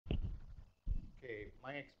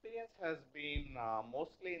My experience has been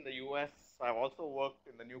mostly in the US. I've also worked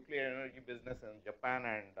in the nuclear energy business in Japan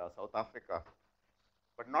and South Africa,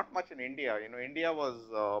 but not much in India. You know, India was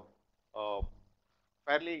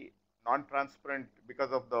fairly non-transparent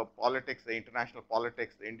because of the politics, the international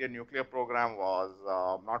politics. The Indian nuclear program was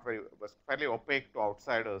was fairly opaque to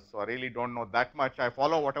outsiders. So I really don't know that much. I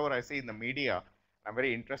follow whatever I see in the media. I'm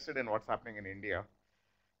very interested in what's happening in India.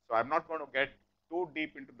 So I'm not going to get too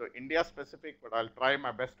deep into the India specific, but I'll try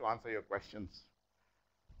my best to answer your questions.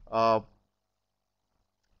 Uh,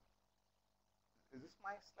 is this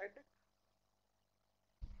my slide deck?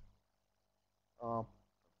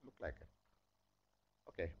 Look like it.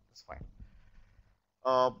 Okay, that's fine.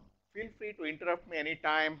 Uh, Feel free to interrupt me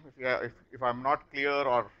anytime if I'm not clear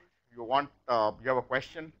or you want you have a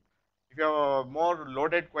question. If you have a more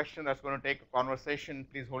loaded question that's going to take a conversation,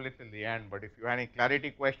 please hold it till the end. But if you have any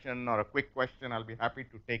clarity question or a quick question, I'll be happy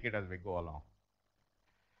to take it as we go along.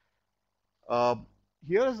 Uh,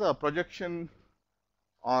 Here's a projection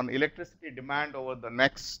on electricity demand over the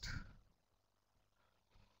next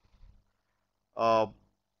uh,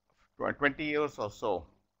 20 years or so.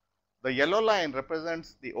 The yellow line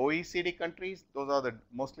represents the OECD countries. Those are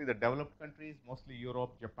mostly the developed countries, mostly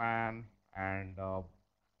Europe, Japan, and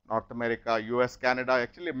North America, US, Canada.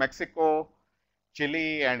 Actually, Mexico,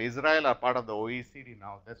 Chile, and Israel are part of the OECD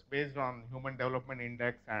now. That's based on Human Development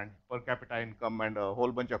Index and per capita income and a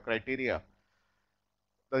whole bunch of criteria.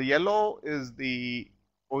 The yellow is the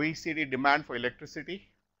OECD demand for electricity,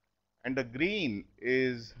 and the green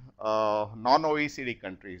is non-OECD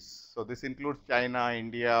countries. So this includes China,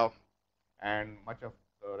 India, and much of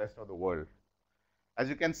the rest of the world. As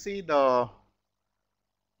you can see, the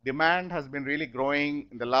demand has been really growing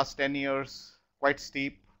in the last 10 years, quite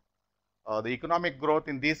steep. The economic growth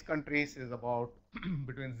in these countries is about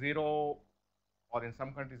between 0 or in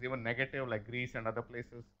some countries even negative like Greece and other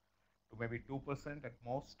places to maybe 2% at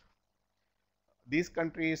most. These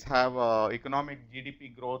countries have economic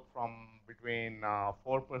GDP growth from between 4%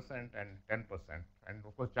 and 10%. And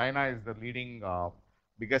of course, China is the leading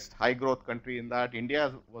biggest high growth country in that.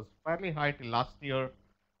 India was fairly high till last year,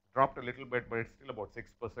 dropped a little bit, but it's still about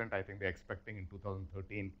 6%, I think they're expecting in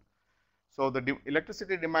 2013. So the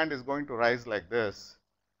electricity demand is going to rise like this.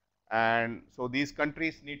 And so these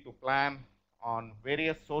countries need to plan on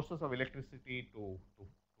various sources of electricity to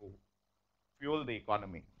fuel the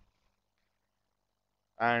economy.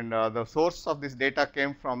 And the source of this data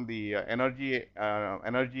came from the Energy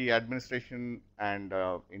Administration and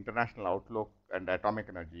International Outlook and Atomic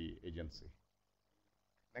Energy Agency.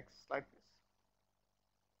 Next slide, please.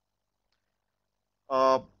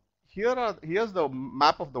 Here's the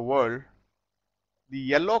map of the world. The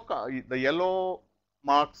yellow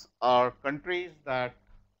marks are countries that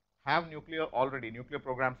have nuclear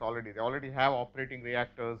programs already. They already have operating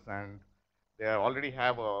reactors and they already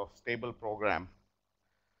have a stable program.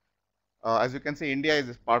 As you can see, India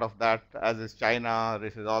is part of that, as is China.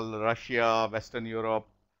 This is all Russia, Western Europe.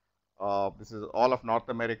 This is all of North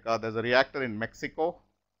America. There's a reactor in Mexico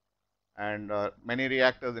and many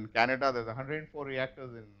reactors in Canada. There's 104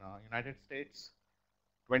 reactors in United States.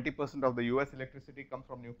 20% of the US electricity comes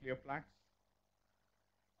from nuclear plants.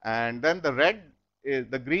 And then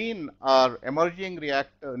the green are emerging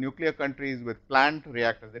nuclear countries with planned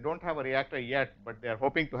reactors. They don't have a reactor yet, but they are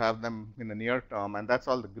hoping to have them in the near term, and that's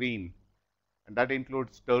all the green. And that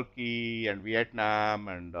includes Turkey and Vietnam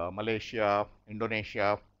and Malaysia,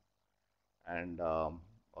 Indonesia, and a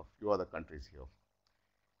few other countries here.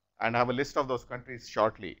 And I have a list of those countries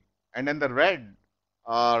shortly. And then the red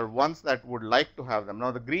are ones that would like to have them.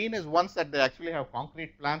 Now, the green is ones that they actually have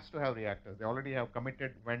concrete plans to have reactors. They already have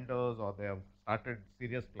committed vendors or they have started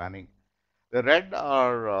serious planning. The red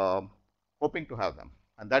are hoping to have them,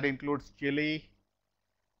 and that includes Chile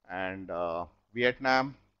and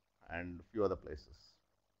Vietnam and a few other places.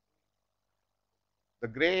 The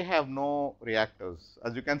gray have no reactors.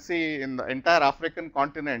 As you can see, in the entire African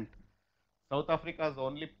continent, South Africa is the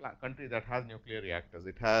only country that has nuclear reactors.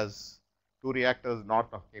 It has 2 reactors north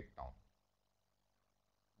of Cape Town.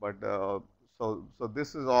 But so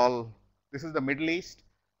this is all. This is the Middle East.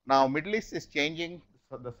 Now, Middle East is changing.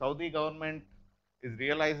 So the Saudi government is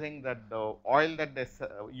realizing that the oil that they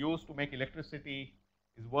use to make electricity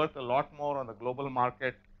is worth a lot more on the global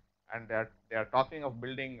market, and they are talking of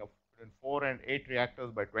building between 4 and 8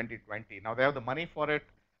 reactors by 2020. Now, they have the money for it.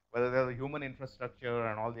 Whether there's a human infrastructure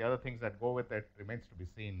and all the other things that go with it remains to be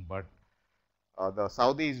seen. But the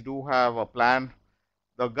Saudis do have a plan.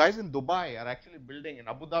 The guys in Dubai are actually building, in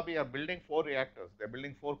Abu Dhabi are building 4 reactors. They're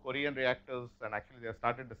building 4 Korean reactors, and actually they have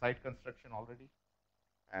started the site construction already.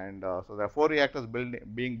 And so there are 4 reactors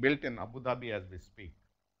being built in Abu Dhabi as we speak.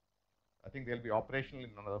 I think they'll be operational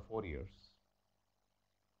in another 4 years.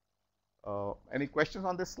 Any questions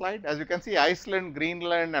on this slide? As you can see, Iceland,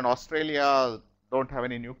 Greenland, and Australia don't have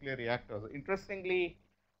any nuclear reactors. Interestingly,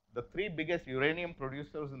 the 3 biggest uranium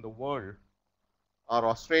producers in the world are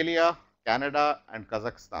Australia, Canada, and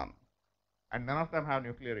Kazakhstan. And none of them have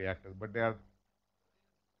nuclear reactors, but they are,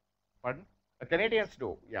 pardon? Canadians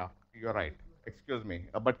do, yeah, you're right. Excuse me.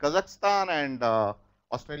 But Kazakhstan and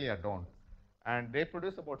Australia don't. And they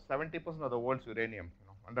produce about 70% of the world's uranium.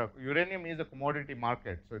 And the uranium is a commodity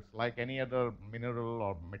market, so it's like any other mineral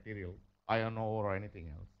or material, iron ore or anything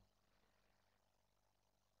else.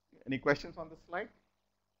 Any questions on this slide?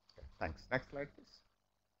 Okay, thanks. Next slide, please.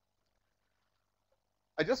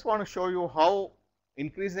 I just want to show you how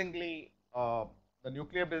increasingly the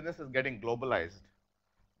nuclear business is getting globalized.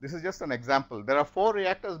 This is just an example. There are 4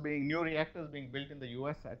 new reactors being built in the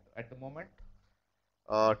US at the moment.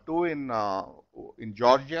 2 in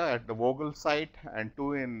Georgia at the Vogel site, and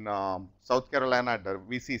 2 in South Carolina at the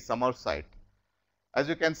VC Summer site. As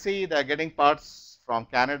you can see, they are getting parts from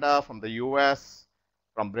Canada, from the US,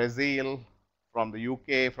 from Brazil, from the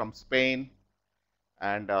UK, from Spain,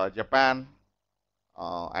 and Japan,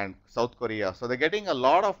 and South Korea. So they're getting a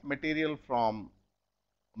lot of material from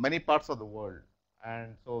many parts of the world.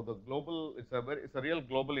 And so the global, it's a real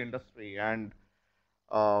global industry. And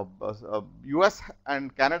US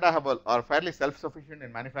and Canada are fairly self-sufficient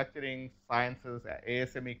in manufacturing sciences,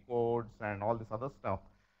 ASME codes, and all this other stuff.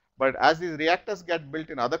 But as these reactors get built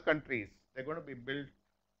in other countries, they're going to be built,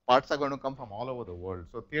 parts are going to come from all over the world.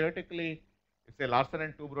 So theoretically, if say Larsen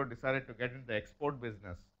and Toubro decided to get into the export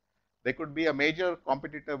business, they could be a major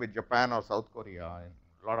competitor with Japan or South Korea in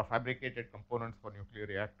a lot of fabricated components for nuclear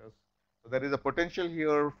reactors. So there is a potential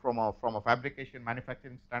here from a fabrication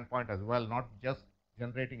manufacturing standpoint as well, not just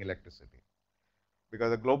generating electricity.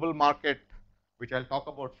 Because the global market, which I'll talk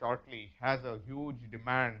about shortly, has a huge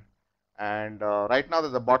demand. And right now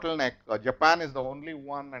there's a bottleneck. Japan is the only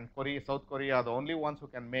one, and South Korea are the only ones who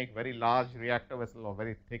can make very large reactor vessels or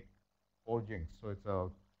very thick forgings. So it's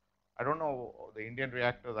I don't know the Indian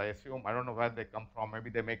reactors, I assume, I don't know where they come from. Maybe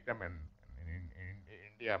they make them in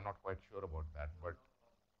India. I'm not quite sure about that. But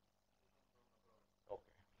okay.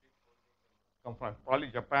 Come from probably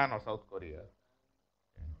Japan or South Korea.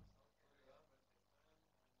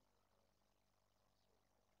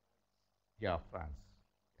 Yeah, France.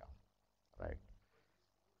 Yeah, right.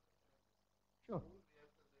 Sure.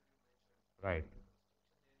 Right.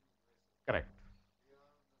 Correct.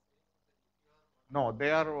 No,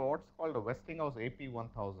 they are what's called a Westinghouse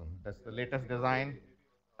AP1000. That's the latest design,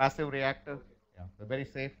 passive reactor. Yeah, they're very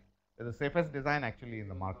safe. They're the safest design actually in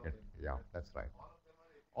the market. Yeah, that's right.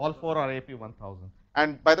 All 4 are AP1000.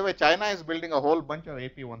 And by the way, China is building a whole bunch of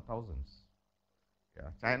AP1000s. Yeah,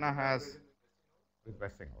 China has with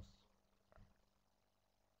Westinghouse.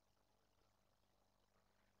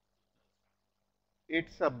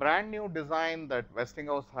 It's a brand new design that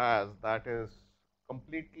Westinghouse has that is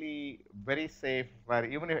completely very safe, where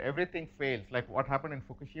even if everything fails, like what happened in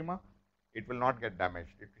Fukushima, it will not get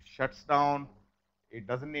damaged. It shuts down, it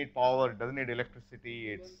doesn't need power, it doesn't need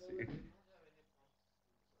electricity,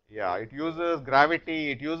 yeah, it uses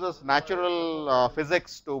gravity, it uses natural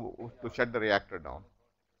physics to shut the reactor down.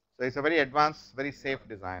 So it's a very advanced, very safe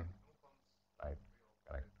design. Right,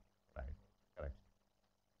 correct, right, correct,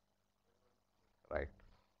 right.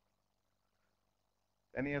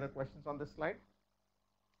 Any other questions on this slide?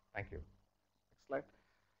 Thank you. Next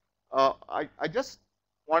slide. I just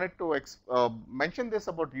wanted to mention this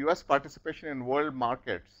about US participation in world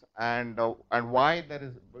markets and why there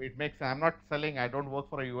is, it makes, I'm not selling, I don't work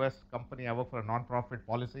for a US company, I work for a non-profit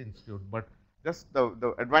policy institute, but just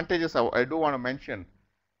the advantages I do want to mention.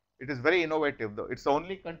 It is very innovative. It's the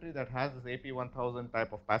only country that has this AP1000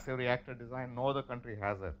 type of passive reactor design. No other country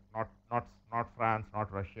has it. Not France,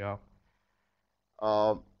 not Russia.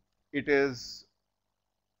 Uh, it is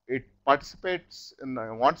it participates in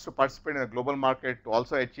wants to participate in the global market to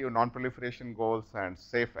also achieve non-proliferation goals and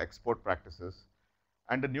safe export practices.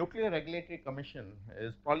 And the Nuclear Regulatory Commission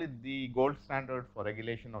is probably the gold standard for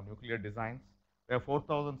regulation of nuclear designs. There are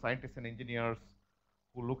 4,000 scientists and engineers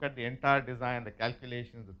who look at the entire design, the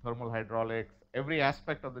calculations, the thermal hydraulics, every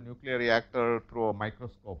aspect of the nuclear reactor through a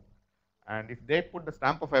microscope. And if they put the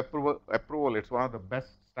stamp of approval, it's one of the best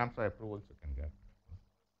stamps of approvals you can get.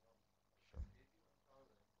 Sure.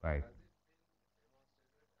 Right.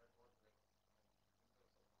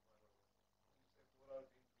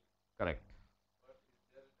 Correct.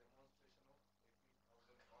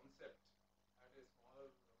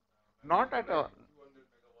 Not at a,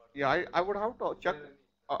 yeah, I would have to check.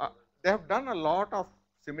 They have done a lot of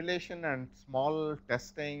simulation and small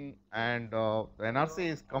testing, and the NRC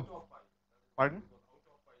is pardon?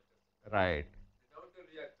 Right,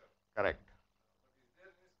 correct.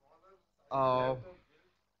 Uh,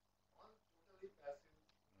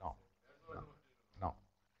 no, no, no.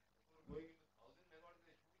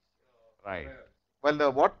 Right.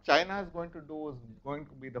 Well, what China is going to do is going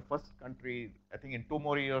to be the first country. I think in 2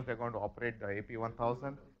 more years they're going to operate the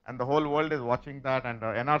AP1000, and the whole world is watching that. And the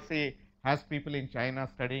NRC has people in China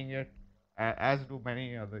studying it, as do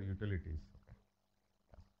many other utilities.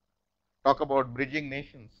 Okay. Talk about bridging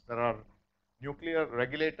nations. There are nuclear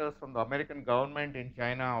regulators from the American government in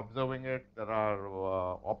China observing it. There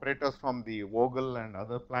are operators from the Vogel and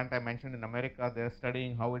other plant I mentioned in America. They're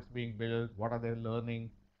studying how it's being built, what are they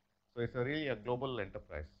learning. So it's really a global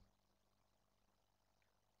enterprise.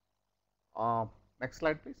 Next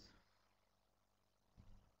slide, please.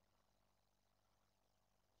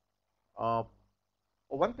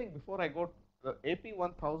 One thing before I go, the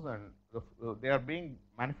AP1000, they are being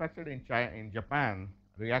manufactured in China, in Japan,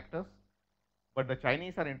 reactors, but the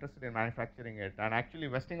Chinese are interested in manufacturing it, and actually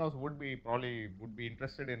Westinghouse probably would be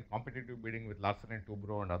interested in competitive bidding with Larsen and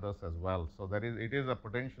Toubro and others as well. So it is a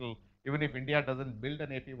potential, even if India doesn't build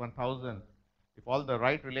an AP1000, if all the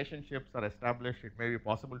right relationships are established, it may be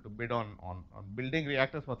possible to bid on building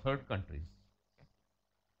reactors for third countries.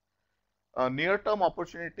 Near-term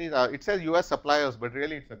opportunities, it says US suppliers, but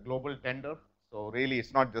really it's a global tender. So really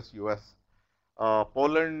it's not just US.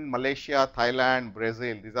 Poland, Malaysia, Thailand,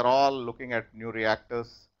 Brazil, these are all looking at new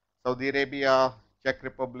reactors. Saudi Arabia, Czech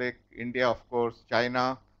Republic, India, of course,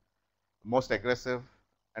 China, most aggressive,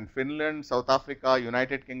 and Finland, South Africa,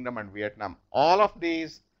 United Kingdom, and Vietnam. All of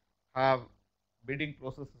these have bidding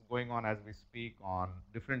processes going on as we speak on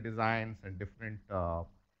different designs and different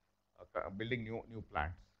building new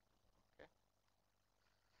plants. Okay.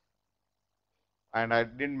 And I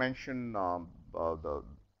didn't mention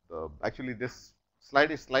actually this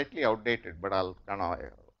slide is slightly outdated, but I'll kind of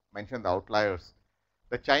mention the outliers.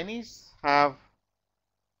 The Chinese have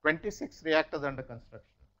 26 reactors under construction.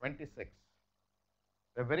 26.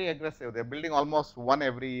 They're very aggressive. They're building almost one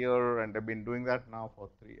every year, and they've been doing that now for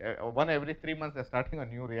one every 3 months. They're starting a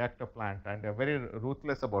new reactor plant, and they're very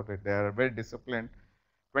ruthless about it. They're very disciplined.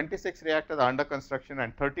 26 reactors are under construction,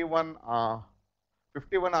 and 51 are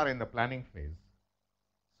in the planning phase.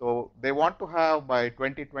 So they want to have by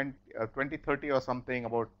 2030 or something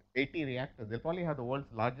about 80 reactors. They'll probably have the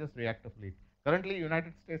world's largest reactor fleet. Currently,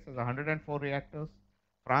 United States has 104 reactors,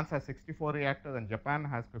 France has 64 reactors, and Japan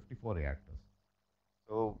has 54 reactors.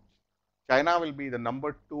 So China will be the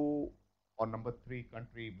number 2 or number 3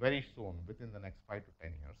 country very soon, within the next 5 to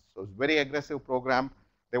 10 years. So it's very aggressive program.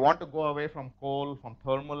 They want to go away from coal, from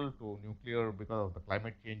thermal to nuclear because of the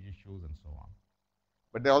climate change issues and so on.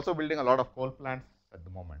 But they're also building a lot of coal plants at the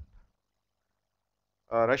moment.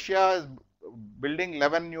 Russia is building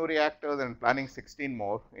 11 new reactors and planning 16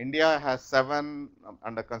 more. India has 7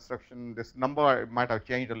 under construction. This number might have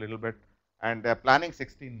changed a little bit, and they're planning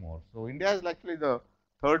 16 more. So India is actually the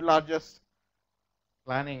third largest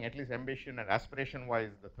planning, at least ambition and aspiration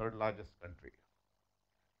wise, the third largest country.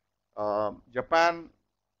 Japan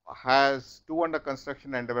has 2 under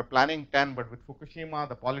construction, and they were planning 10, but with Fukushima,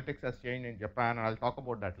 the politics has changed in Japan, and I'll talk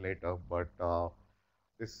about that later, but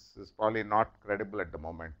this is probably not credible at the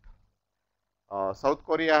moment. South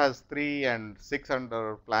Korea has 3 and 6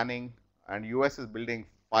 under planning, and US is building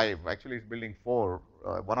 5. Actually, it's building 4.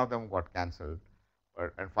 One of them got cancelled,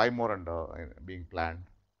 and 5 more under being planned.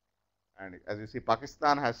 And as you see,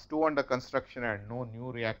 Pakistan has 2 under construction and no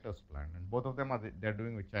new reactors planned, and both of them they're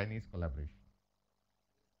doing with Chinese collaboration.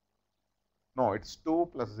 No, it's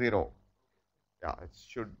 2 plus 0. Yeah,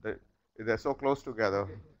 they're so close together.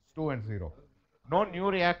 It's 2 and 0. No new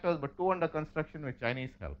reactors, but 2 under construction with Chinese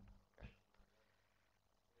help. Okay.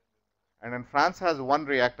 And then France has 1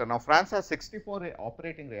 reactor. Now France has 64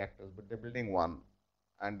 operating reactors, but they're building 1.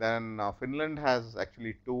 And then Finland has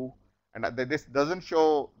actually 2. And this doesn't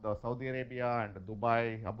show the Saudi Arabia and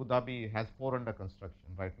Dubai. Abu Dhabi has 4 under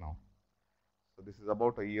construction right now. So this is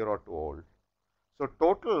about a year or 2 old. So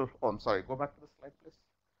total, I'm sorry, go back to the slide please.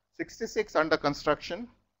 66 under construction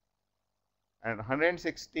and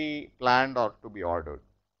 160 planned or to be ordered.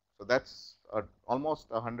 So that's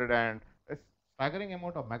almost 100 and it's staggering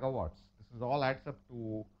amount of megawatts. This is all adds up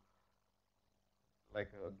to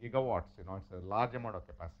like gigawatts, it's a large amount of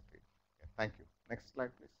capacity. Okay, thank you. Next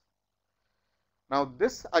slide please. Now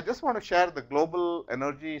this, I just want to share the global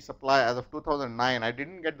energy supply as of 2009. I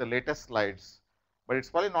didn't get the latest slides, but it's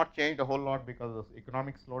probably not changed a whole lot because of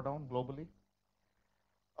economic slowdown globally.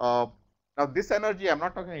 Now Now this energy, I'm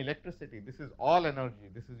not talking electricity, this is all energy.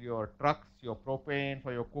 This is your trucks, your propane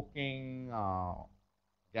for your cooking,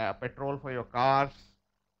 yeah, petrol for your cars,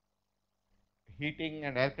 heating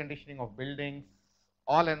and air conditioning of buildings,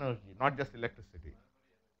 all energy, not just electricity,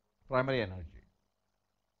 primary energy.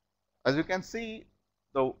 As you can see,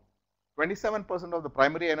 the 27% of the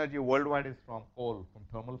primary energy worldwide is from coal, from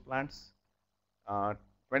thermal plants,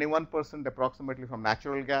 21% approximately from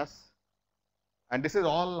natural gas, and this is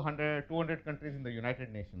all 100, 200 countries in the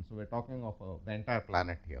United Nations. So we're talking of the entire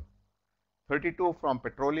planet here. 32 from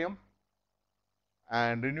petroleum,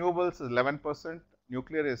 and renewables is 11%,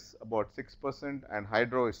 nuclear is about 6%, and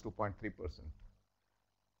hydro is 2.3%.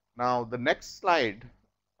 Now the next slide,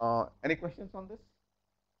 any questions on this?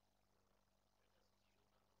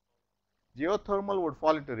 Geothermal would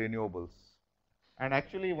fall into renewables. And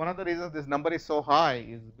actually one of the reasons this number is so high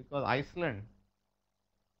is because Iceland,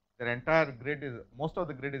 their entire grid is, most of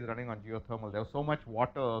the grid is running on geothermal. There's so much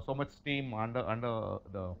water, so much steam under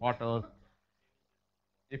the hot earth.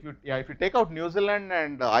 If you take out New Zealand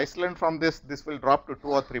and Iceland from this, this will drop to 2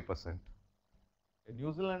 or 3%.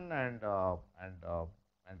 New Zealand and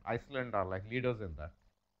Iceland are like leaders in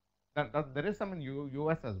that. There is some in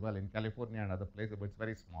US as well, in California and other places, but it's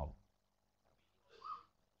very small.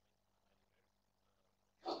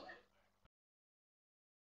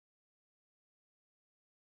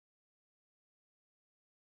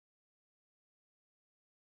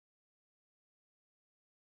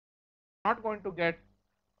 Not going to get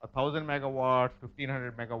 1,000 megawatts,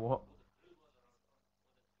 1,500 megawatts.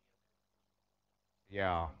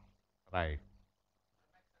 Yeah, right,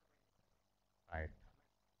 right,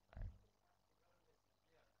 right.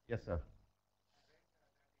 Yes, sir.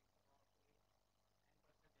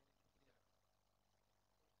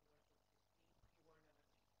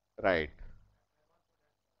 Right.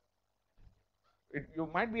 You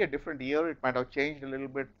might be a different year. It might have changed a little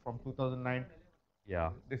bit from 2009.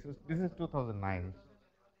 Yeah, this is 2009.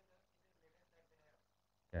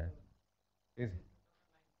 Okay, is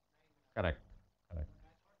correct, correct.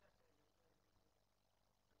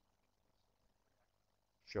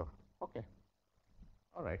 Sure. Okay.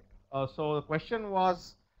 All right. So the question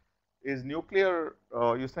was, is nuclear?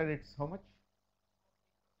 You said it's how much?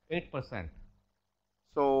 8%.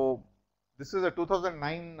 So this is a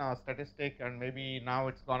 2009 statistic, and maybe now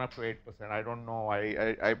it's gone up to 8%. I don't know.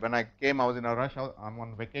 When I came, I was in a rush. I'm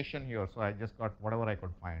on vacation here, so I just got whatever I could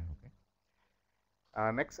find.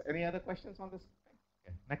 Okay. Next, any other questions on this?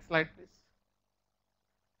 Okay. Next slide, please.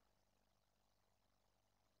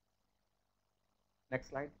 Next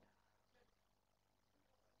slide.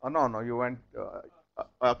 Oh no, no, you went.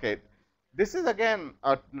 Okay. This is again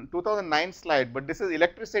a 2009 slide, but this is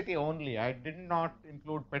electricity only. I did not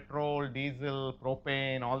include petrol, diesel,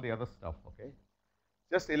 propane, all the other stuff. Okay,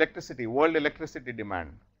 just electricity, world electricity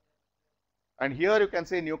demand. And here you can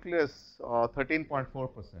see nuclear is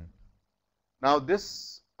 13.4%. Now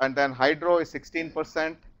this, and then hydro is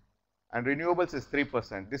 16%, and renewables is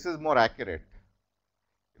 3%. This is more accurate,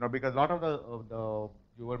 because a lot of the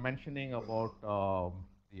you were mentioning about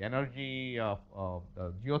the energy of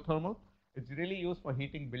the geothermal. It's really used for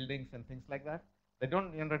heating buildings and things like that. They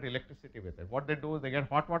don't generate electricity with it. What they do is they get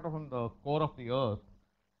hot water from the core of the earth,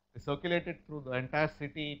 they circulate it through the entire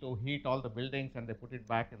city to heat all the buildings, and they put it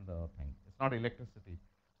back in the thing. It's not electricity.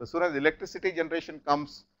 So as soon as electricity generation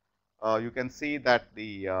comes, you can see that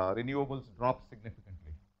the renewables drop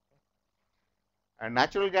significantly. And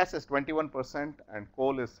natural gas is 21%, and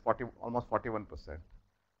coal is almost 41%.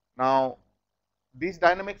 Now, these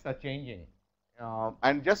dynamics are changing.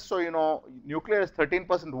 And just so you know, nuclear is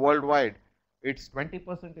 13% worldwide. It's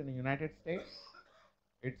 20% in the United States.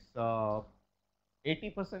 It's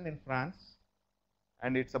 80% in France,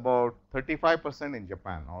 and it's about 35% in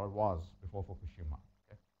Japan, or was before Fukushima.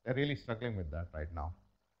 Okay? They're really struggling with that right now.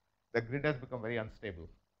 The grid has become very unstable.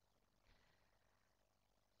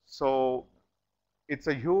 So it's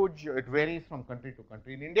a huge, it varies from country to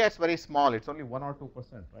country. In India, it's very small. It's only 1 or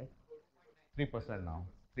 2%, right? 3% now.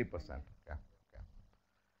 3%. Yeah. Okay.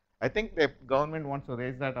 I think the government wants to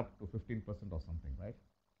raise that up to 15% or something, right?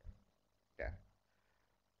 Yeah.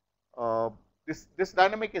 This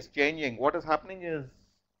dynamic is changing. What is happening is,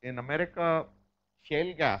 in America,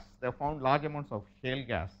 shale gas, they have found large amounts of shale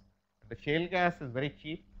gas. The shale gas is very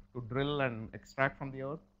cheap to drill and extract from the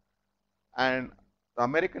earth. And the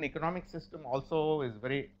American economic system also is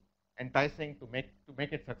very enticing to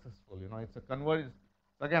make it successful. It's a convergence.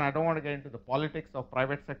 Again, I don't want to get into the politics of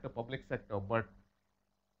private sector, public sector, but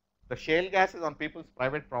the shale gas is on people's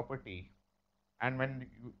private property, and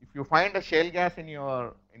if you find a shale gas in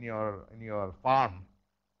your farm,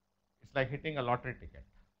 it's like hitting a lottery ticket,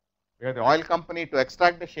 where the oil company to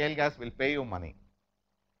extract the shale gas will pay you money.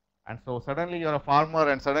 And so suddenly you are a farmer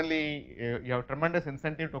and suddenly you have tremendous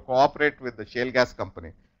incentive to cooperate with the shale gas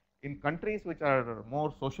company. In countries which are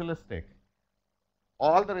more socialistic,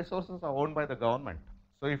 all the resources are owned by the government.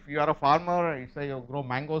 So if you are a farmer, you say you grow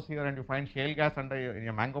mangoes here and you find shale gas under in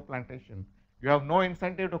your mango plantation, you have no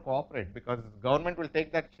incentive to cooperate because government will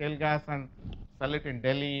take that shale gas and sell it in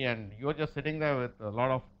Delhi, and you're just sitting there with a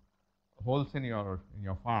lot of holes in your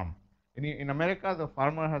farm. In America, the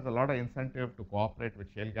farmer has a lot of incentive to cooperate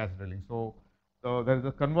with shale gas drilling. So there is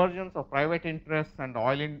a convergence of private interests and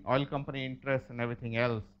oil company interests and everything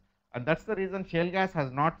else, and that's the reason shale gas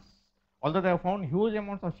has not, although they have found huge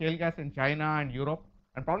amounts of shale gas in China and Europe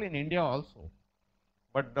and probably in India also,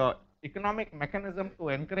 but the economic mechanism to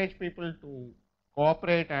encourage people to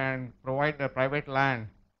cooperate and provide the private land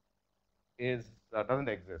is doesn't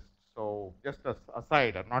exist. So just as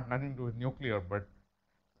aside, not nothing to do with nuclear, but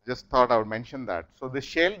just thought I would mention that. So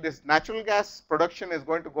this natural gas production is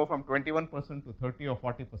going to go from 21% to 30 or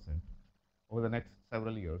 40% over the next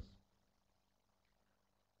several years.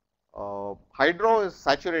 Hydro is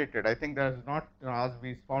saturated. I think there's not, as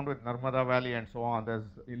we found with Narmada Valley and so on, there's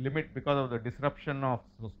a limit because of the disruption of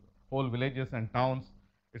whole villages and towns.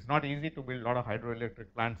 It's not easy to build a lot of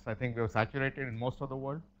hydroelectric plants. I think we have saturated in most of the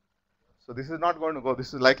world. So this is not going to go,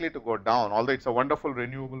 this is likely to go down, although it's a wonderful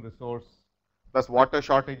renewable resource, plus water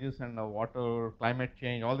shortages and water climate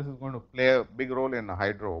change, all this is going to play a big role in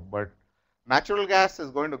hydro, but natural gas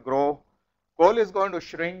is going to grow. Coal is going to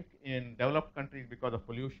shrink in developed countries because of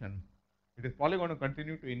pollution. It is probably going to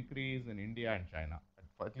continue to increase in India and China,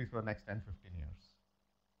 at least for the next 10, 15 years.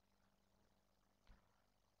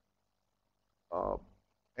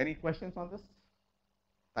 Any questions on this?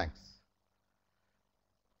 Thanks.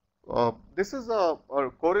 This is a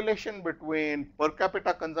correlation between per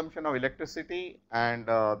capita consumption of electricity and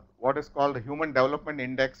what is called the Human Development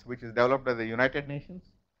Index, which is developed by the United Nations.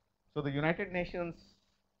 So the United Nations,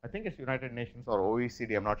 I think it's United Nations or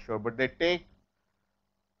OECD, I'm not sure, but they take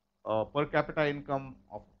per capita income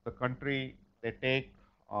of the country, they take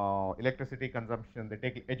electricity consumption, they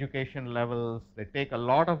take education levels, they take a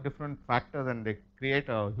lot of different factors and they create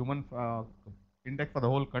a human index for the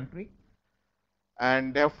whole country.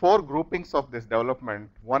 And there are 4 groupings of this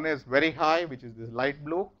development. One is very high, which is this light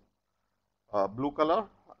blue, blue color.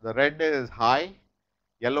 The red is high,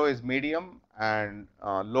 yellow is medium, and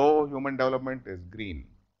low human development is green.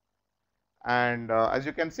 And as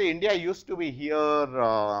you can see, India used to be here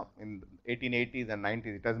in 1880s and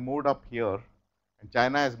 90s. It has moved up here, and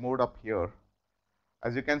China has moved up here.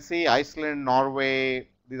 As you can see, Iceland, Norway,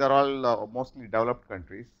 these are all mostly developed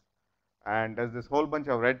countries. And there's this whole bunch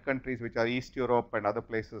of red countries which are East Europe and other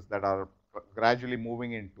places that are gradually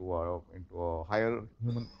moving into a higher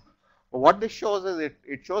human. But what this shows is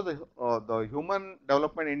it shows the human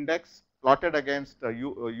development index plotted against the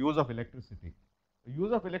use of electricity. The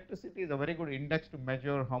use of electricity is a very good index to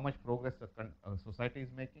measure how much progress the society is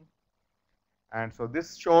making. And so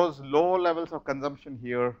this shows low levels of consumption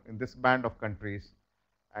here in this band of countries,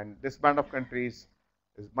 and this band of countries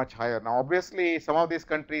is much higher. Now obviously some of these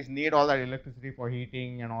countries need all that electricity for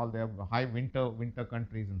heating and all, they have high winter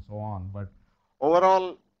countries and so on, but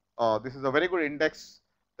overall this is a very good index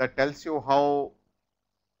that tells you how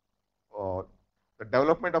the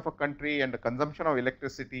development of a country and the consumption of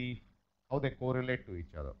electricity, how they correlate to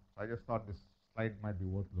each other. So I just thought this slide might be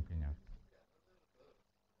worth looking at.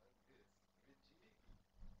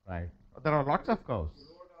 Right. There are lots of curves.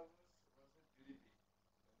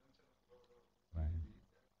 Right.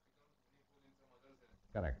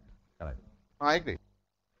 Correct. Correct. I agree.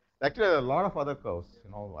 Actually, there are a lot of other curves.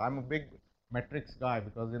 I'm a big metrics guy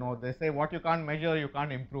because they say what you can't measure, you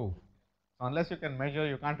can't improve. So unless you can measure,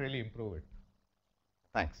 you can't really improve it.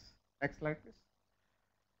 Thanks. Next slide,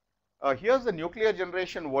 please. Here's the nuclear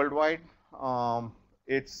generation worldwide.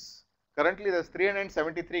 It's currently there's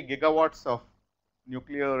 373 gigawatts of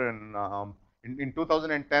nuclear, and in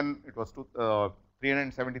 2010 it was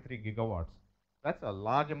 373 gigawatts. That's a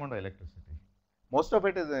large amount of electricity. Most of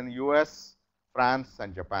it is in US, France,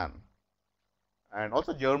 and Japan, and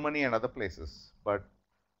also Germany and other places. But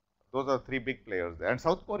those are 3 big players there. And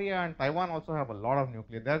South Korea and Taiwan also have a lot of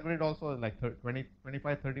nuclear. Their grid also is like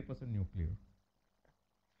 25-30% nuclear.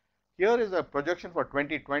 Here is a projection for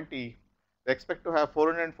 2020. They expect to have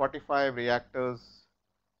 445 reactors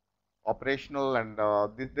operational, and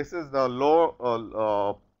this is the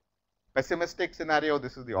low pessimistic scenario.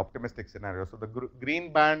 This is the optimistic scenario. So the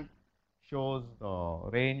green band shows the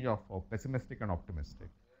range of pessimistic and optimistic.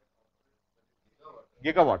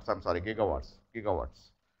 Gigawatts, I'm sorry, gigawatts.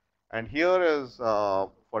 And here is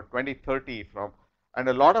for 2030 from, And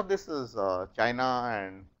a lot of this is China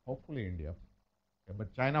and hopefully India. Yeah,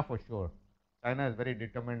 but China for sure. China is very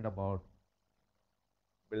determined about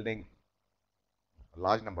building a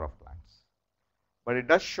large number of plants. But it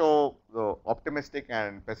does show the optimistic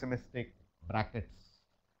and pessimistic brackets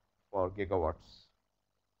for gigawatts.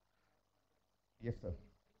 Yes, sir.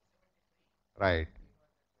 Right.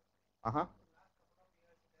 Uh-huh.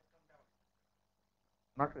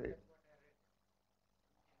 Not really.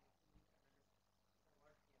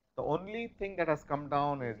 The only thing that has come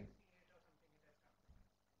down is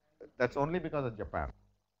that's only because of Japan.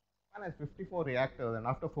 Japan has 54 reactors, and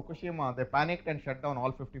after Fukushima, they panicked and shut down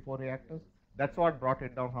all 54 reactors. That's what brought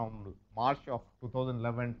it down from March of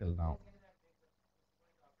 2011 till now.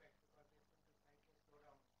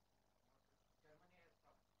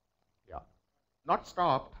 Yeah. Not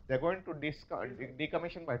stopped. They're going to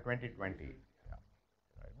decommission by 2020. Yeah.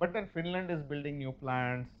 Right. But then Finland is building new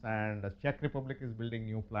plants, and the Czech Republic is building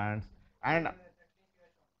new plants, and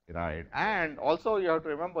right. And also you have to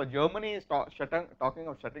remember Germany is talking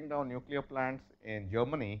of shutting down nuclear plants in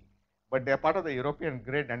Germany, but they're part of the European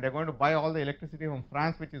grid and they're going to buy all the electricity from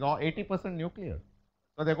France, which is all 80% nuclear.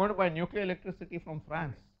 So they're going to buy nuclear electricity from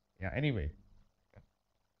France. Yeah, anyway.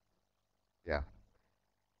 Yeah.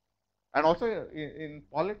 And also in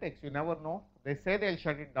politics, you never know. They say they'll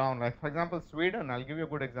shut it down. Like for example, Sweden, I'll give you a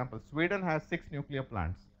good example. Sweden has 6 nuclear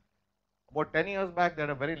plants. About 10 years back, they had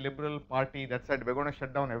a very liberal party that said we're going to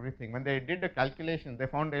shut down everything. When they did the calculation, they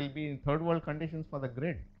found they'll be in third world conditions for the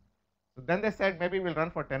grid. So then they said maybe we'll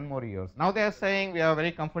run for 10 more years. Now they are saying we are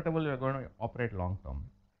very comfortable, we're going to operate long term.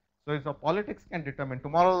 So it's a politics can determine.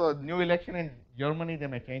 Tomorrow, the new election in Germany, they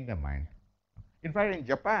may change their mind. In fact, in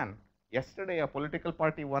Japan, yesterday a political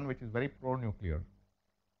party won which is very pro-nuclear.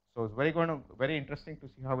 So it's very interesting to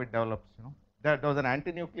see how it develops. You know, there was an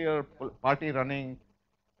anti-nuclear party running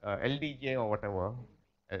LDJ or whatever.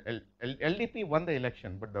 LDP won the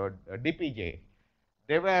election, but the DPJ,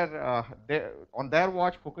 they were on their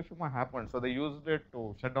watch. Fukushima happened, so they used it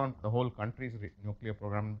to shut down the whole country's nuclear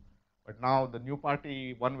program. But now the new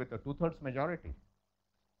party won with a 2/3 majority.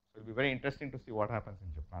 So it'll be very interesting to see what happens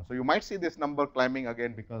in Japan. So you might see this number climbing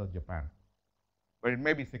again because of Japan, but it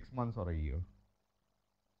may be 6 months or a year.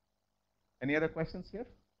 Any other questions here?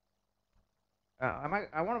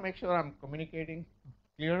 I want to make sure I'm communicating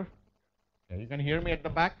clear. Yeah, you can hear me at the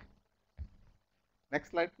back. Next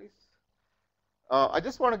slide, please. I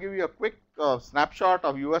just want to give you a quick snapshot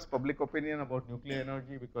of US public opinion about nuclear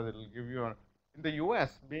energy because it will give you in the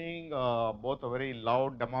US being both a very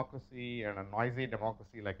loud democracy and a noisy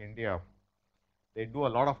democracy like India, they do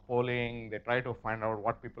a lot of polling, they try to find out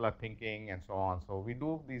what people are thinking and so on. So we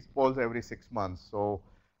do these polls every 6 months. So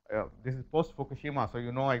this is post Fukushima, so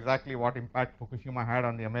you know exactly what impact Fukushima had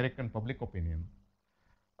on the American public opinion.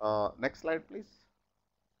 Next slide, please.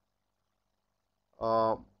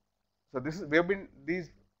 So this is, we have been,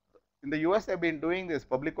 in the US they have been doing this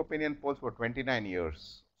public opinion polls for 29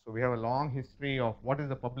 years. So we have a long history of what is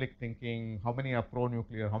the public thinking, how many are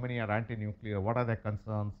pro-nuclear, how many are anti-nuclear, what are their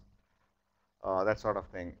concerns, that sort of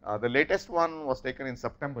thing. The latest one was taken in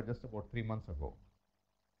September, just about 3 months ago.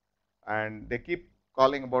 And they keep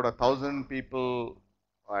calling about 1,000 people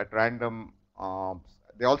at random.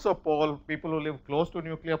 They also poll people who live close to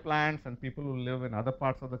nuclear plants and people who live in other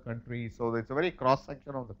parts of the country. So it's a very cross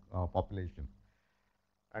section of the population.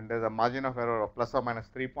 And there's a margin of error of plus or minus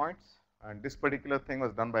 3 points. And this particular thing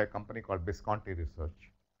was done by a company called Visconti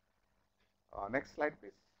Research. Next slide,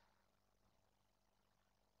 please.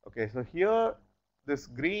 Okay, so here this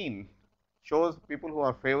green shows people who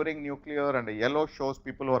are favoring nuclear and the yellow shows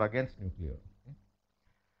people who are against nuclear. Okay.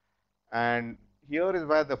 And here is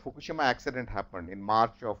where the Fukushima accident happened in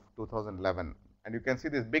March of 2011. And you can see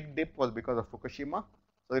this big dip was because of Fukushima.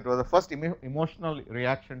 So it was the first emotional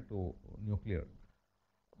reaction to nuclear.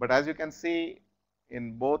 But as you can see,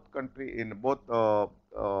 in both the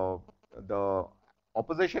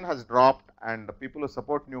opposition has dropped and the people who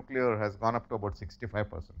support nuclear has gone up to about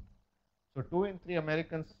 65%. So 2 in 3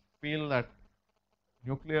 Americans feel that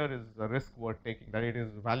nuclear is a risk worth taking, that it is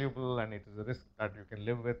valuable and it is a risk that you can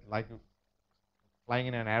live with, like flying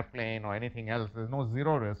in an airplane or anything else. There is no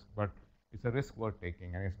zero risk, but it's a risk worth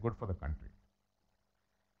taking and it's good for the country.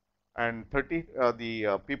 And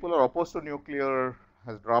people who are opposed to nuclear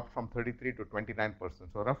has dropped from 33 to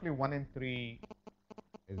 29%. So roughly 1 in 3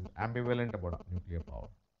 is ambivalent about nuclear power.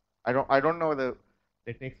 I don't know whether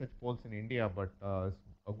they take such polls in India, but it's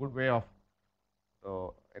a good way of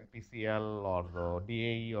NPCL or the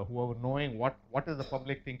DAE or whoever knowing what is the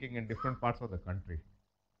public thinking in different parts of the country.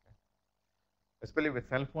 Okay. Especially with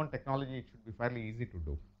cell phone technology, it should be fairly easy to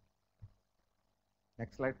do.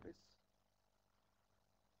 Next slide, please.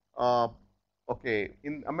 Uh, okay,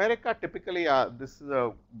 in America, typically, this is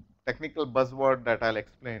a technical buzzword that I'll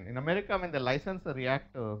explain. In America, when they license a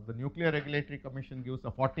reactor, the Nuclear Regulatory Commission gives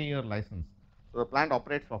a 40-year license. So the plant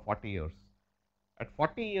operates for 40 years. At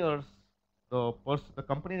 40 years, the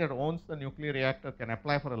company that owns the nuclear reactor can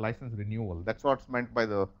apply for a license renewal. That's what's meant by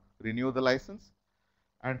the renew the license,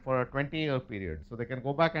 and for a 20-year period. So they can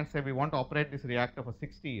go back and say, we want to operate this reactor for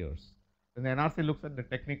 60 years. Then the NRC looks at the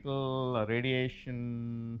technical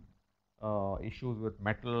radiation issues with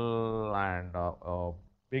metal and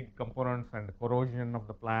big components and corrosion of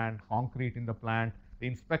the plant, concrete in the plant. They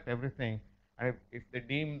inspect everything, and if they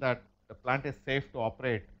deem that the plant is safe to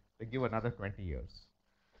operate, they give another 20 years.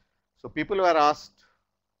 So people were asked,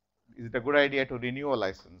 is it a good idea to renew a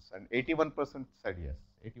license? And 81% said yes,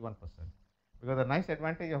 81%. Because the nice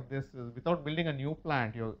advantage of this is without building a new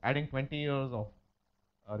plant, you're adding 20 years of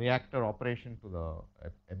reactor operation to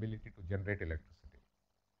the ability to generate electricity.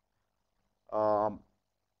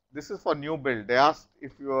 This is for new build. They asked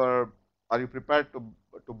if are you prepared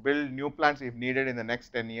to build new plants if needed in the next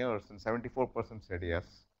 10 years, and 74% said yes.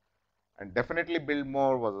 And definitely build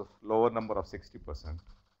more was a lower number of 60%.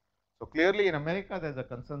 So clearly in America there's a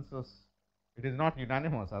consensus. It is not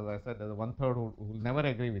unanimous, as I said, there's a 1/3 who will never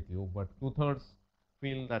agree with you, but 2/3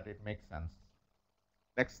 feel that it makes sense.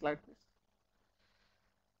 Next slide, please.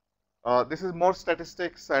 This is more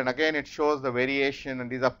statistics, and again it shows the variation, and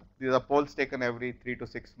these are polls taken every 3 to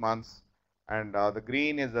 6 months. And the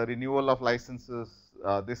green is the renewal of licenses.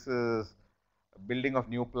 This is building of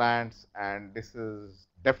new plants, and this is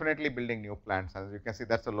definitely building new plants. As you can see,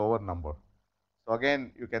 that's a lower number. So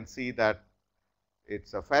again, you can see that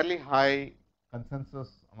it's a fairly high consensus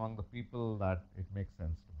among the people that it makes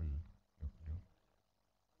sense to build nuclear.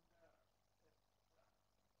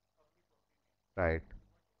 Right.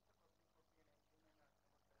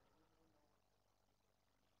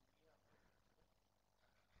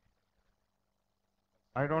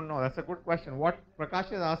 I don't know. That's a good question. What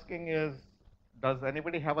Prakash is asking is, does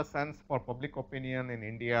anybody have a sense for public opinion in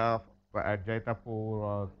India at Jaitapur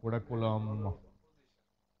or Kudakulam?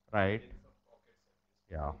 Right.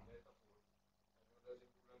 Yeah.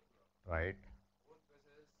 Right.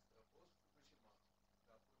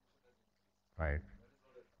 Right.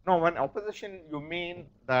 No, when opposition, you mean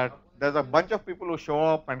that there's a bunch of people who show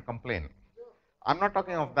up and complain. I'm not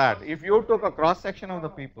talking of that. If you took a cross section of the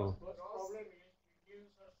people,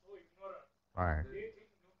 right,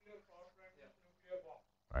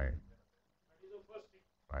 right,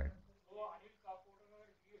 right,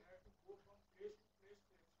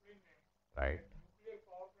 right,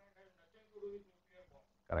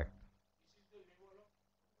 correct.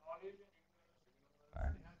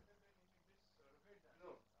 Right.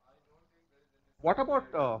 What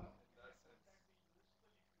about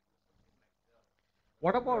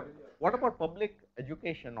What about what about public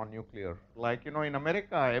education on nuclear? Like, in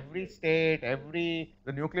America, every state, every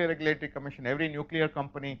the Nuclear Regulatory Commission, every nuclear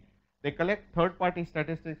company, they collect third-party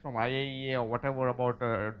statistics from IAEA or whatever about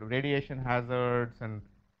radiation hazards, and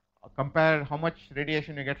compare how much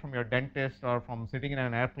radiation you get from your dentist or from sitting in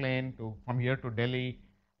an airplane to from here to Delhi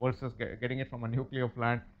versus getting it from a nuclear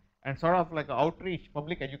plant, and sort of like outreach,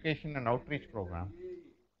 public education and outreach program.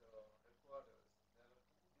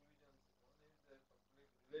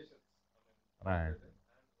 Right.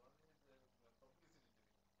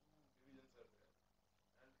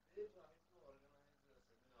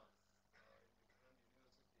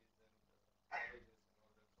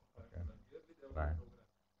 Okay. Right.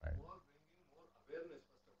 Right.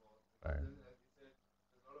 Right.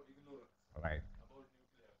 Right.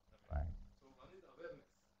 Right.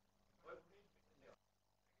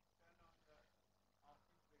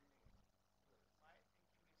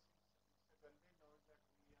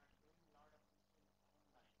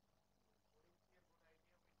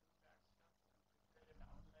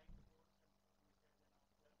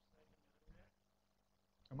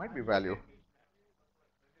 There might be value.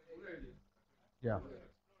 Yeah.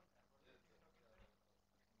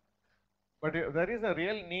 But there is a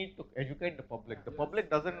real need to educate the public. The public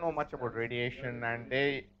doesn't know much about radiation, and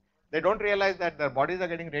they don't realize that their bodies are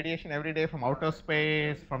getting radiation every day from outer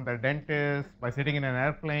space, from their dentist, by sitting in an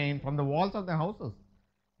airplane, from the walls of their houses.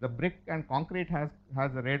 The brick and concrete has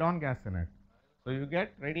a radon gas in it. So you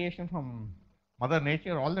get radiation from Mother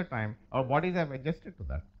Nature all the time. Our bodies have adjusted to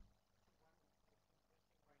that.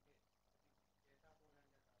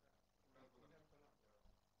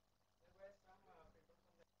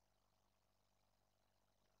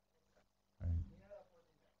 Right.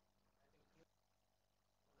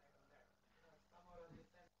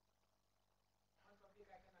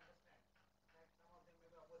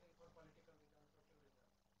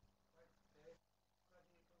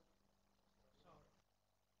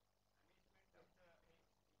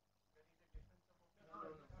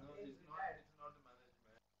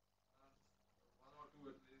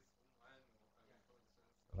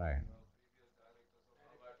 Right.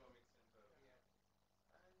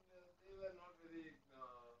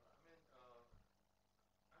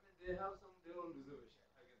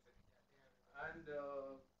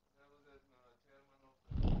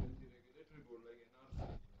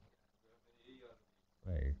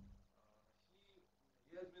 Right.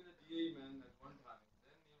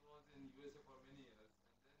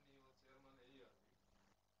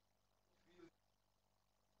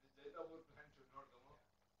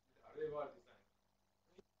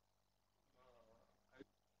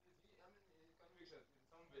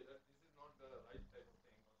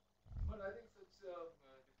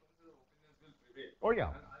 Oh yeah.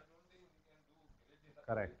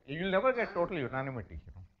 Correct. You'll never get total unanimity.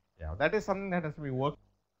 Yeah, that is something that has to be worked,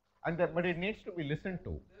 and that, but it needs to be listened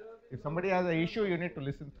to. If somebody has an issue, you need to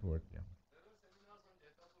listen through it. Yeah.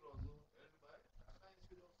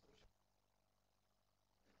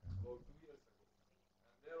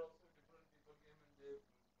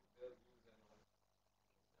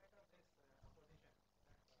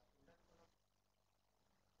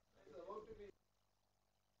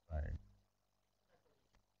 Right.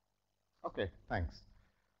 Okay. Thanks.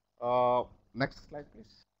 Next slide,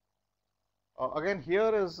 please. Again,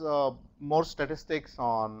 here is more statistics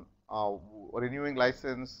on renewing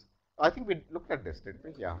license. I think we looked at this, didn't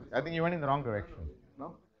we? Yeah. I think you went in the wrong direction.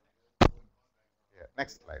 No? Yeah.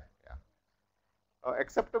 Next slide. Yeah.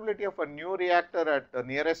 Acceptability of a new reactor at the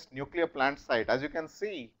nearest nuclear plant site. As you can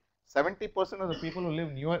see, 70% of the people who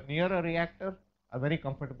live near a reactor are very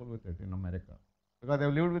comfortable with it in America because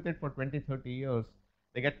they've lived with it for 20, 30 years.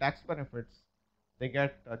 They get tax benefits, they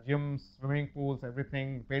get gyms, swimming pools,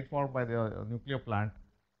 everything paid for by the nuclear plant,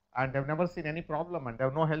 and they've never seen any problem and they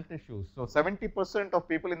have no health issues. So 70% of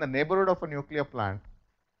people in the neighborhood of a nuclear plant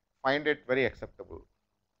find it very acceptable.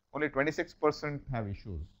 Only 26% have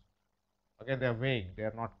issues. Again, they are vague. They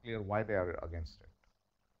are not clear why they are against it.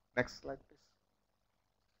 Next slide, please.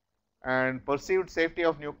 And perceived safety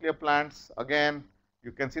of nuclear plants. Again,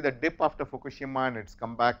 you can see the dip after Fukushima, and it's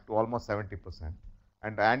come back to almost 70%.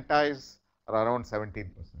 And the antis are around 17%.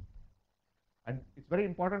 And it's very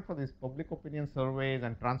important for these public opinion surveys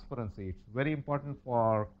and transparency. It's very important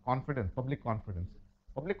for confidence, public confidence.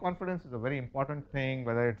 Public confidence is a very important thing,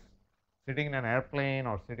 whether it's sitting in an airplane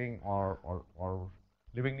or sitting or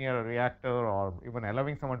living near a reactor or even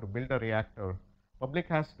allowing someone to build a reactor. Public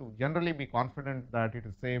has to generally be confident that it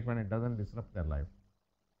is safe and it doesn't disrupt their life.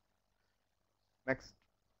 Next.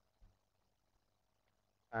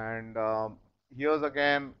 And here's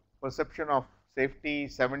again perception of safety.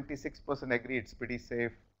 76% agree it's pretty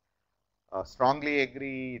safe. Strongly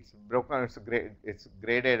agree it's broken. It's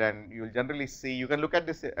graded, and you'll generally see. You can look at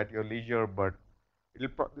this at your leisure, but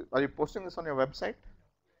are you posting this on your website?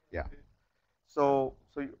 Yeah. So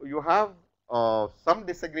you have some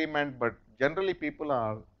disagreement, but generally people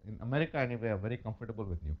are in America anyway are very comfortable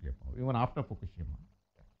with nuclear power, even after Fukushima.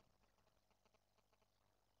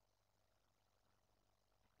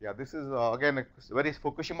 Yeah, this is again very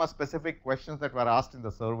Fukushima specific questions that were asked in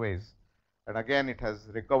the surveys, and again it has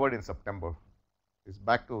recovered in September. It's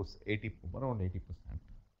back to 80, around 80%.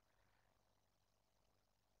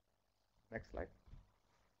 Next slide.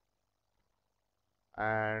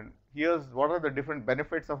 And here's what are the different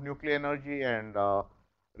benefits of nuclear energy and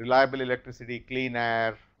reliable electricity, clean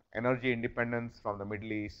air, energy independence from the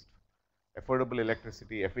Middle East, affordable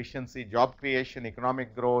electricity, efficiency, job creation,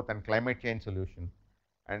 economic growth, and climate change solution.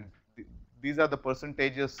 And these are the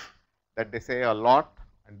percentages that they say a lot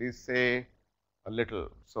and these say a little.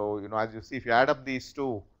 So, as you see, if you add up these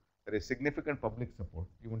two, there is significant public support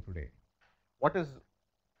even today. What is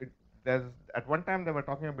it? There's at one time they were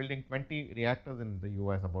talking about building 20 reactors in the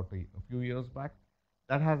US about a few years back.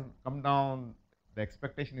 That has come down. The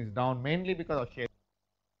expectation is down mainly because of shale.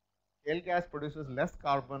 Shale gas produces less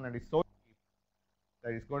carbon and is so cheap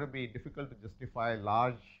that it's going to be difficult to justify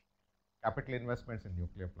large capital investments in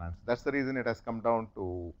nuclear plants. That's the reason it has come down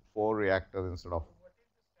to 4 reactors instead of.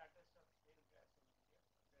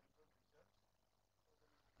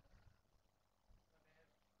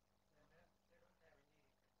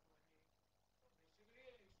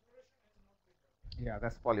 Yeah,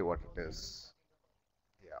 that's probably what it is.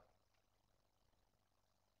 Yeah.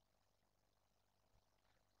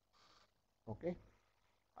 Okay.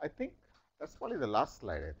 I think that's probably the last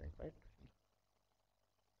slide, I think, right?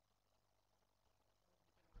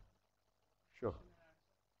 Sure.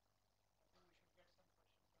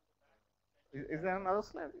 Is there another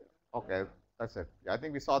slide? Okay, that's it. Yeah, I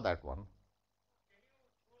think we saw that one.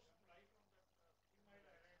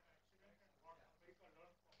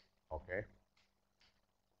 Okay.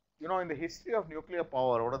 you know, in the history of nuclear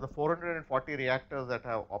power, out of the 440 reactors that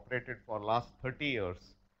have operated for last 30 years,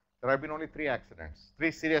 there have been only 3 accidents,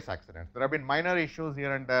 3 serious accidents. There have been minor issues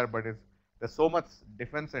here and there, but there's so much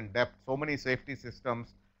defense in depth, so many safety systems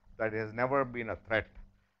that it has never been a threat.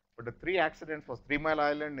 But the 3 accidents was 3 Mile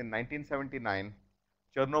Island in 1979,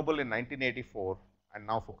 Chernobyl in 1984, and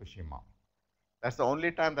now Fukushima. That's the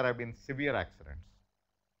only time there have been severe accidents.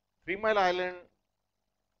 3 Mile Island,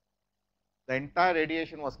 the entire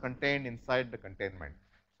radiation was contained inside the containment.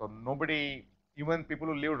 So nobody, even people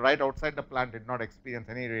who lived right outside the plant did not experience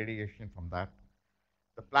any radiation from that.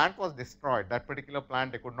 The plant was destroyed. That particular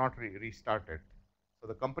plant, they could not restart it. So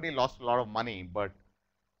the company lost a lot of money, but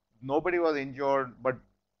nobody was injured. But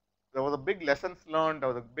there was a big lessons learned. There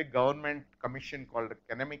was a big government commission called the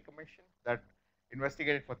Kenemi Commission that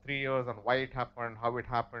investigated for 3 years on why it happened, how it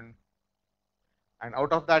happened. And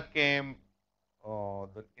out of that came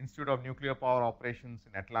the Institute of Nuclear Power Operations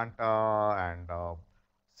in Atlanta and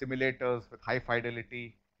simulators with high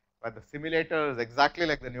fidelity, where the simulator is exactly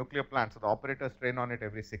like the nuclear plant. So the operators train on it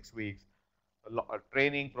every 6 weeks.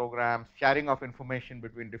 Training programs, sharing of information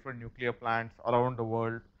between different nuclear plants all around the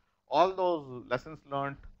world. All those lessons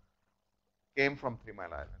learned came from 3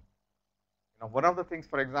 Mile Island. You know, one of the things,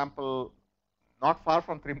 for example, not far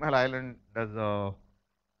from 3 Mile Island, there's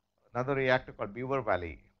another reactor called Beaver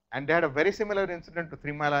Valley. And they had a very similar incident to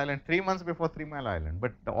 3 Mile Island 3 months before 3 Mile Island.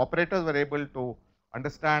 But the operators were able to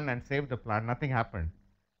understand and save the plant. Nothing happened.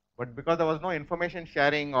 But because there was no information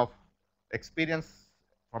sharing of experience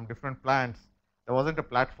from different plants, there wasn't a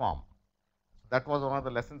platform. So that was one of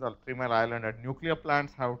the lessons of 3 Mile Island. That nuclear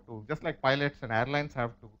plants have to, just like pilots and airlines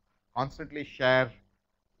have to constantly share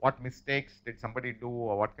what mistakes did somebody do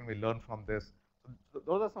or what can we learn from this. So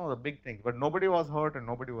those are some of the big things. But nobody was hurt and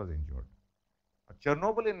nobody was injured.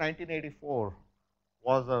 Chernobyl in 1984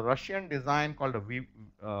 was a Russian design called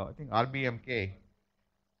I think RBMK,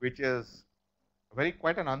 which is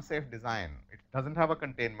quite an unsafe design. It doesn't have a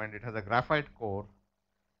containment. It has a graphite core,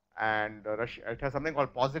 and it has something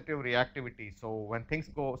called positive reactivity. So when things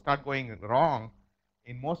start going wrong,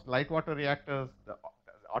 in most light water reactors,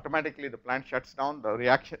 automatically the plant shuts down. The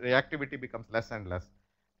reactivity becomes less and less.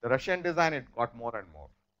 The Russian design, it got more and more.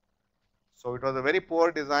 So it was a very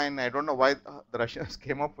poor design. I don't know why the Russians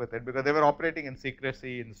came up with it, because they were operating in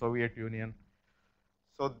secrecy in the Soviet Union.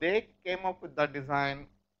 So they came up with that design,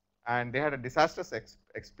 and they had a disastrous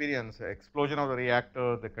experience, explosion of the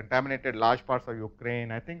reactor. They contaminated large parts of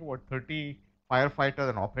Ukraine. I think about 30 firefighters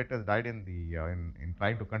and operators died in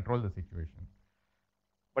trying to control the situation.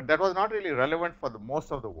 But that was not really relevant for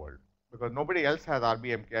most of the world, because nobody else has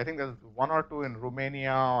RBMK. I think there's 1 or 2 in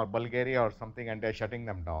Romania or Bulgaria or something, and they're shutting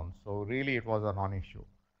them down. So really it was a non-issue.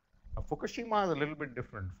 Fukushima is a little bit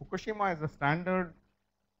different. Fukushima is a standard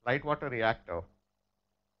light water reactor.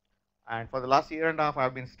 And for the last year and a half,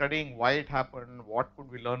 I've been studying why it happened, what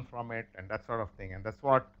could we learn from it, and that sort of thing. And that's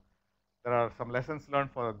what, there are some lessons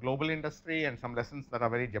learned for the global industry and some lessons that are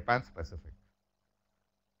very Japan specific.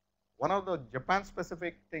 One of the Japan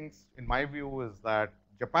specific things in my view is that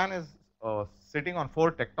Japan is sitting on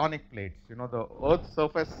 4 tectonic plates. You know, the Earth's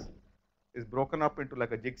surface is broken up into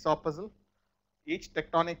like a jigsaw puzzle. Each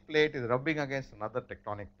tectonic plate is rubbing against another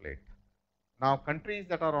tectonic plate. Now, countries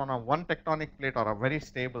that are on one tectonic plate are very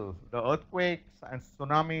stable. The earthquakes and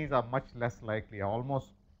tsunamis are much less likely, almost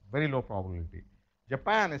very low probability.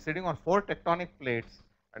 Japan is sitting on 4 tectonic plates,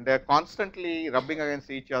 and they're constantly rubbing against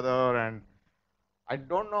each other. And I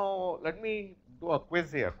don't know, let me do a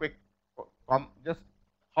quiz here, quick. Just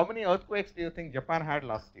how many earthquakes do you think Japan had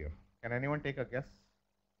last year? Can anyone take a guess?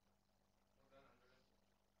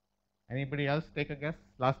 Anybody else take a guess?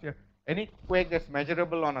 Last year, any quake that's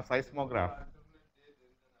measurable on a seismograph?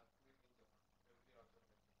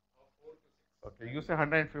 Okay, you say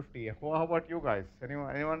 150. How about you guys?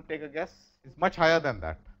 Anyone take a guess? It's much higher than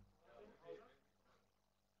that.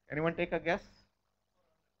 Anyone take a guess?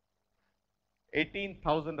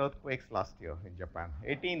 18,000 earthquakes last year in Japan.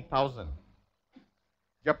 18,000.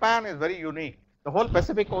 Japan is very unique. The whole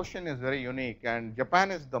Pacific Ocean is very unique, and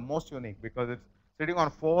Japan is the most unique because it's sitting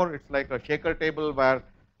on 4. It's like a shaker table where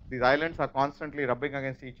these islands are constantly rubbing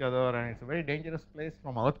against each other, and it's a very dangerous place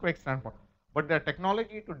from an earthquake standpoint. But the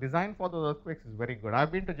technology to design for those earthquakes is very good.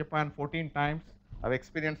 I've been to Japan 14 times. I've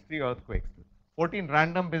experienced 3 earthquakes. 14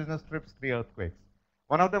 random business trips, 3 earthquakes.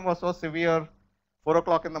 One of them was so severe, 4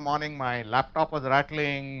 o'clock in the morning, my laptop was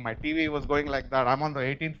rattling, my TV was going like that. I'm on the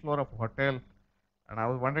 18th floor of a hotel, and I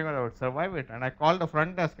was wondering whether I would survive it. And I called the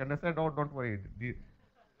front desk, and they said, oh, don't worry,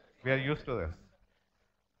 we are used to this.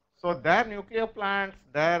 So their nuclear plants,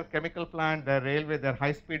 their chemical plant, their railway, their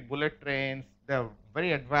high-speed bullet trains, they're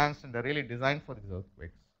very advanced, and they're really designed for these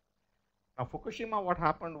earthquakes. Now, Fukushima, what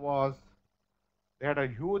happened was they had a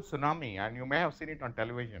huge tsunami, and you may have seen it on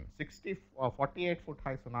television, 48-foot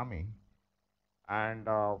high tsunami, and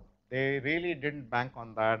they really didn't bank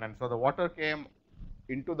on that, and so the water came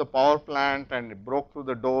into the power plant and it broke through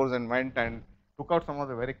the doors and went and took out some of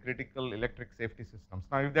the very critical electric safety systems.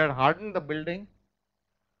 Now, if they had hardened the building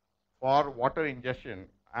for water ingestion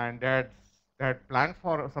and they had planned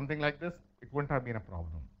for something like this, it wouldn't have been a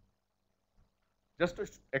problem. Just to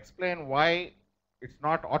explain why it's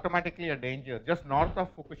not automatically a danger, just north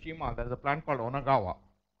of Fukushima, there's a plant called Onagawa.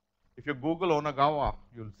 If you Google Onagawa,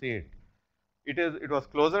 you'll see it. It was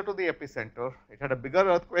closer to the epicenter. It had a bigger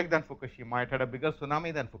earthquake than Fukushima. It had a bigger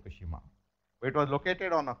tsunami than Fukushima. But it was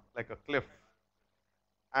located on like a cliff,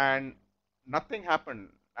 and nothing happened.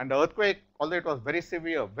 And the earthquake, although it was very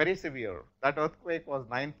severe, that earthquake was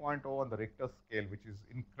 9.0 on the Richter scale, which is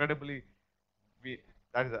incredibly. We,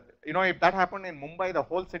 that is, if that happened in Mumbai, the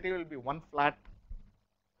whole city will be one flat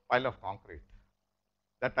pile of concrete.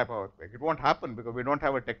 That type of earthquake. It won't happen because we don't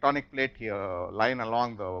have a tectonic plate here lying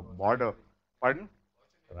along the border. Pardon?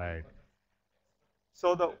 Right.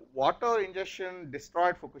 So the water ingestion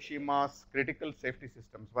destroyed Fukushima's critical safety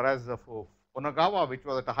systems, whereas for Onagawa, which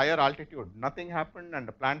was at a higher altitude, nothing happened and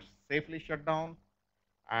the plant safely shut down,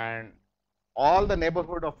 and all the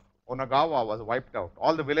neighborhood of Onagawa was wiped out.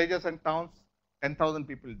 All the villages and towns, 10,000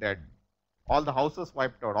 people dead. All the houses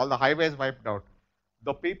wiped out, all the highways wiped out.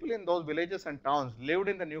 The people in those villages and towns lived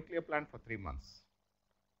in the nuclear plant for 3 months.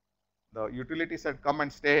 The utility said, come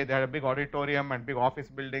and stay. They had a big auditorium and big office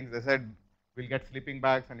buildings. They said, we'll get sleeping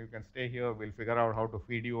bags and you can stay here. We'll figure out how to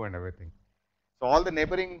feed you and everything. So all the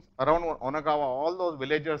neighboring around Onagawa, all those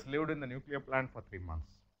villagers lived in the nuclear plant for 3 months.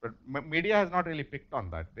 But media has not really picked on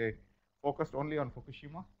that. They focused only on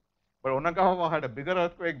Fukushima. But Onagawa had a bigger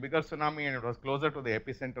earthquake, bigger tsunami, and it was closer to the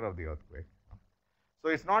epicenter of the earthquake. So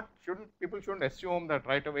it's not, people shouldn't assume that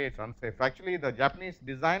right away it's unsafe. Actually, the Japanese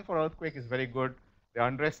design for earthquake is very good. They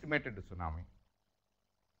underestimated the tsunami.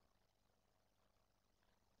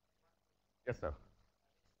 Yes, sir.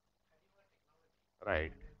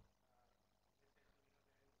 Right.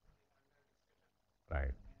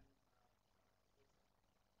 Right.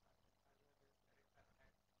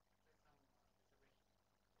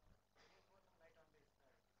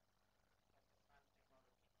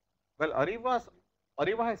 Well,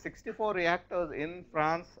 Ariva has 64 reactors in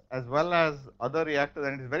France as well as other reactors,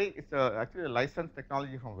 and it's actually a licensed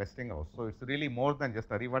technology from Westinghouse. So it's really more than just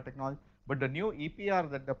Ariva technology. But the new EPR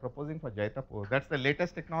that they're proposing for Jaitapur, that's the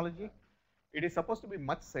latest technology. It is supposed to be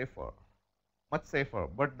much safer, much safer.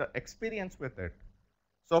 But the experience with it,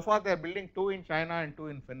 so far they're building 2 in China and 2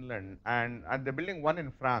 in Finland, and they're building 1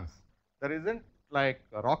 in France. There isn't like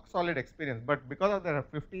a rock solid experience, but because of their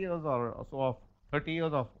 50 years or so of 30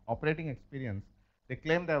 years of operating experience, they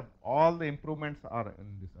claim that all the improvements are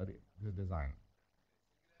in this design.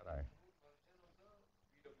 Right.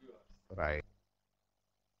 Right.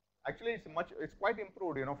 Actually, it's quite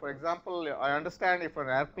improved. For example, I understand if an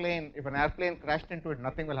airplane crashed into it,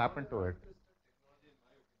 nothing will happen to it.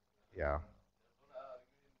 Yeah.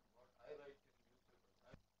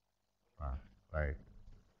 Right.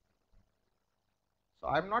 So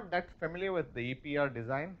I'm not that familiar with the EPR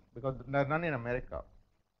design because there's none in America,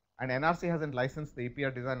 and NRC hasn't licensed the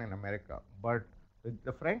EPR design in America. But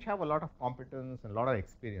the French have a lot of competence and a lot of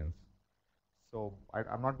experience. So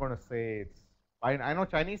I'm not going to say it's. I know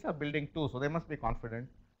Chinese are building too, so they must be confident.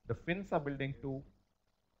 The Finns are building too.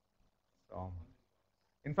 So,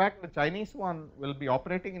 in fact, the Chinese one will be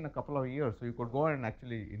operating in a couple of years, so you could go and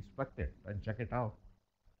actually inspect it and check it out.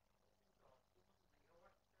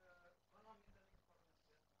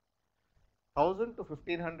 1,000 to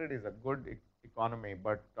 1,500 is a good economy,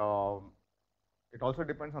 but it also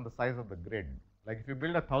depends on the size of the grid. Like if you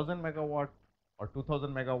build 1,000 megawatt or 2,000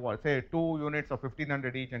 megawatt, say 2 units of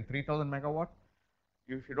 1,500 each and 3,000 megawatt,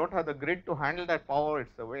 if you don't have the grid to handle that power,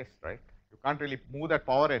 it's a waste, right? You can't really move that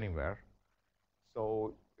power anywhere.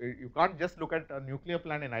 So you can't just look at a nuclear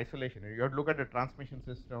plant in isolation. You have to look at the transmission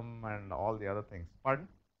system and all the other things. Pardon?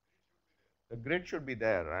 The grid should be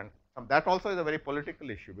there, and that also is a very political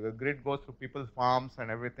issue because grid goes through people's farms and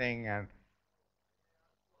everything, and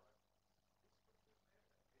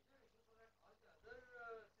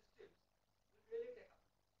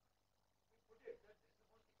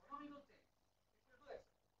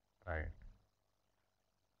right,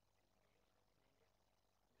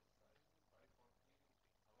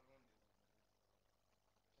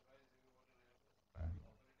 right,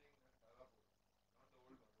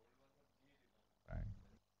 right.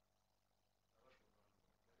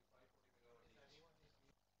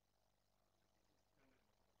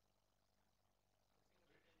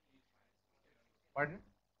 Pardon?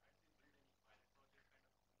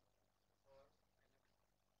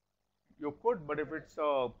 You could, but if it's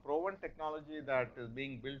a proven technology that is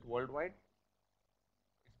being built worldwide,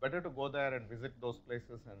 it's better to go there and visit those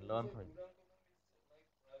places and learn from it.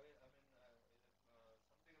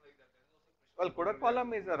 Well,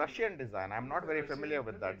 Kudakolam is a Russian design. I'm not very familiar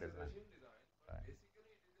with that design. Right.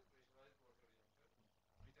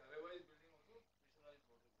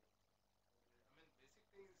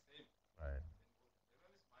 Right.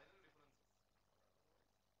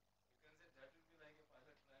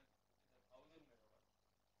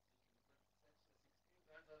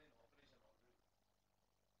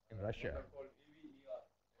 In Russia.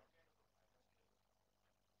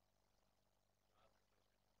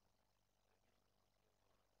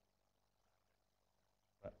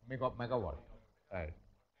 Megawatt. Right.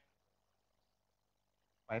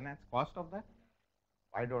 Finance cost of that?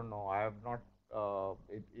 I don't know. I have not.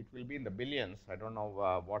 It will be in the billions. I don't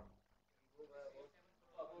know what.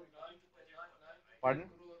 Pardon?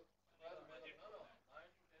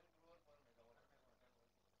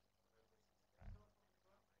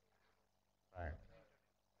 Right.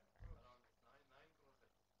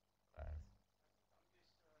 Right.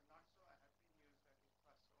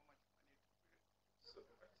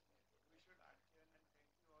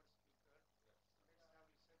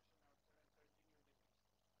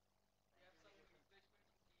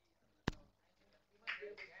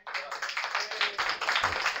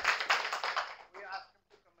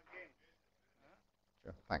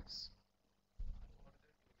 Sure. Thanks.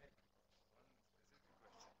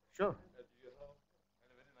 Sure.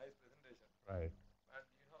 Right.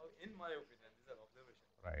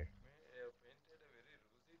 Right.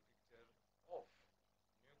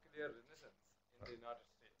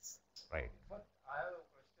 Right.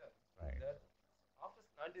 Right.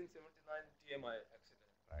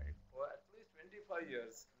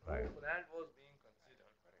 Right.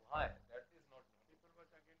 Right.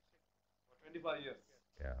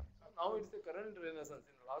 Yeah.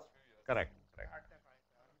 Correct. Correct.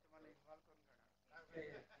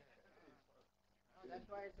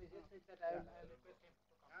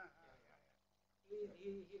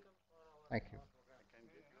 Thank you.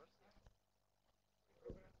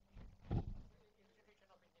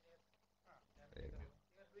 There you go.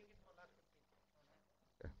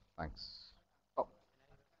 Yeah, thanks. Oh,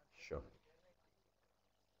 sure.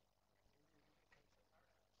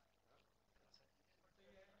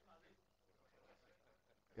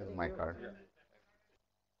 Here's my card.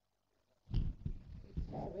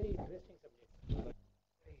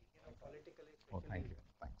 Oh, thank you.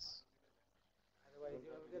 Thanks.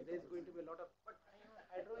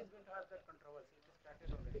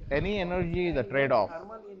 Any energy is a trade-off.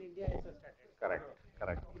 Correct.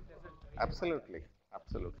 Correct. Absolutely.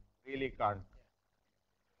 Absolutely. Really can't.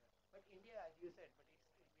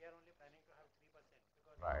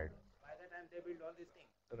 Right.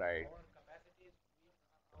 Right.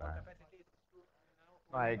 Right.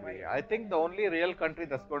 No, I agree. I think the only real country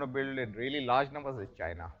that's going to build in really large numbers is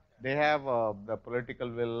China. They have the political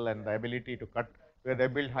will and the ability to cut, where they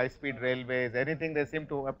build high-speed railways, anything they seem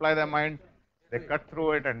to apply their mind, they cut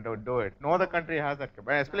through it and do it. No other country has that.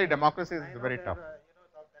 Especially democracy is very tough.